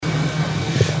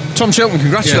Tom Chilton,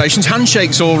 congratulations. Yeah.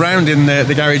 Handshakes all round in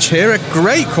the garage here. A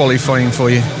great qualifying for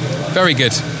you. Very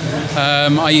good.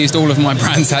 I used all of my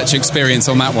Brands Hatch experience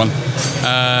on that one.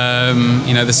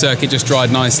 The circuit just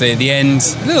dried nicely at the end.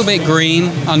 A little bit green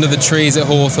under the trees at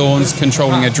Hawthorns,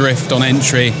 controlling a drift on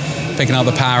entry, picking up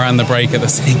the power and the brake at the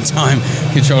same time,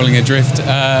 controlling a drift.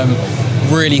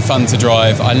 Really fun to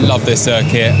drive. I love this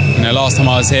circuit. Last time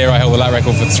I was here, I held the lap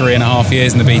record for 3.5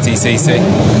 years in the BTCC.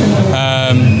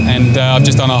 I've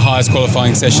just done our highest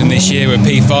qualifying session this year with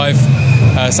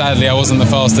P5. Sadly, I wasn't the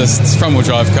fastest front-wheel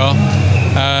drive car.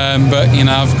 But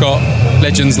I've got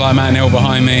legends like Matt Hill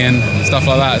behind me and stuff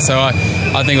like that. So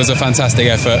I think it was a fantastic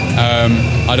effort.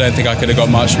 I don't think I could have got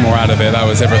much more out of it. That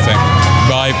was everything.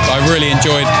 But I really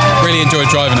enjoyed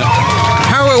driving it.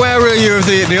 How aware were you of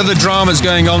the other dramas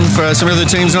going on for some other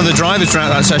teams and other drivers throughout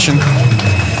that session?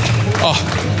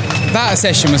 That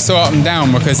session was so up and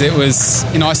down because it was,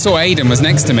 I saw Aidan was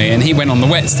next to me and he went on the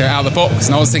wets to out of the box,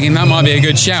 and I was thinking that might be a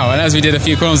good shout. And as we did a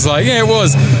few corners, I was like, yeah, it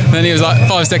was. And then he was like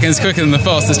 5 seconds quicker than the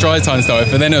fastest dry time started.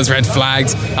 But then it was red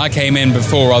flagged. I came in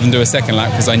before rather than do a second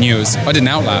lap because I knew I didn't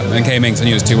outlap and came in because I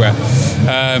knew it was too wet.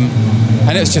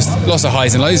 And it was just lots of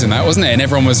highs and lows in that, wasn't it? And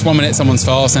everyone was 1 minute someone's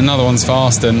fast and another one's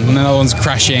fast and another one's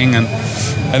crashing. And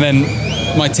then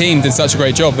my team did such a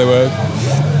great job. They were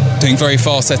doing very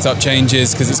fast setup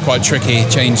changes because it's quite tricky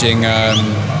changing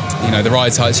the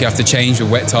ride types you have to change with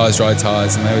wet tyres, dry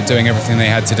tyres, and they were doing everything they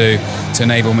had to do to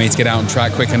enable me to get out on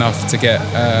track quick enough to get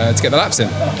the laps in.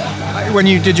 When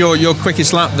you did your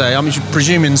quickest lap day, I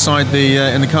presume inside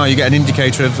in the car you get an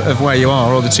indicator of where you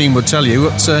are, or the team would tell you.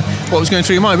 What was going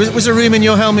through your mind? Was there room in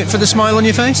your helmet for the smile on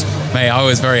your face? Mate, I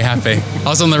was very happy. I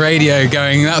was on the radio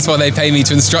going, that's why they pay me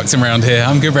to instruct them around here.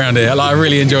 I'm good around here. I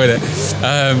really enjoyed it.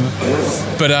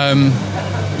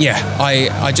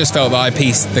 I just felt that I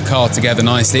pieced the car together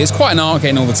nicely. It's quite an art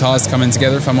getting all the tyres to come in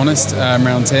together, if I'm honest,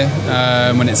 around here,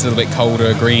 when it's a little bit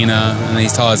colder, greener, and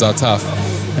these tyres are tough.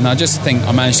 And I just think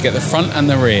I managed to get the front and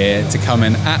the rear to come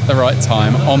in at the right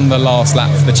time on the last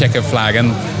lap for the checkered flag,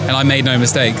 and I made no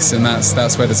mistakes, and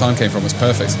that's where the time came from. It was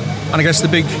perfect. And I guess the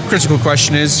big critical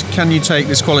question is, can you take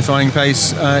this qualifying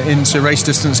pace into race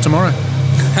distance tomorrow?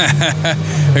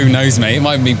 Who knows, mate? It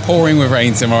might be pouring with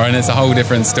rain tomorrow and it's a whole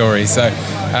different story. So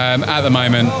at the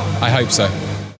moment, I hope so.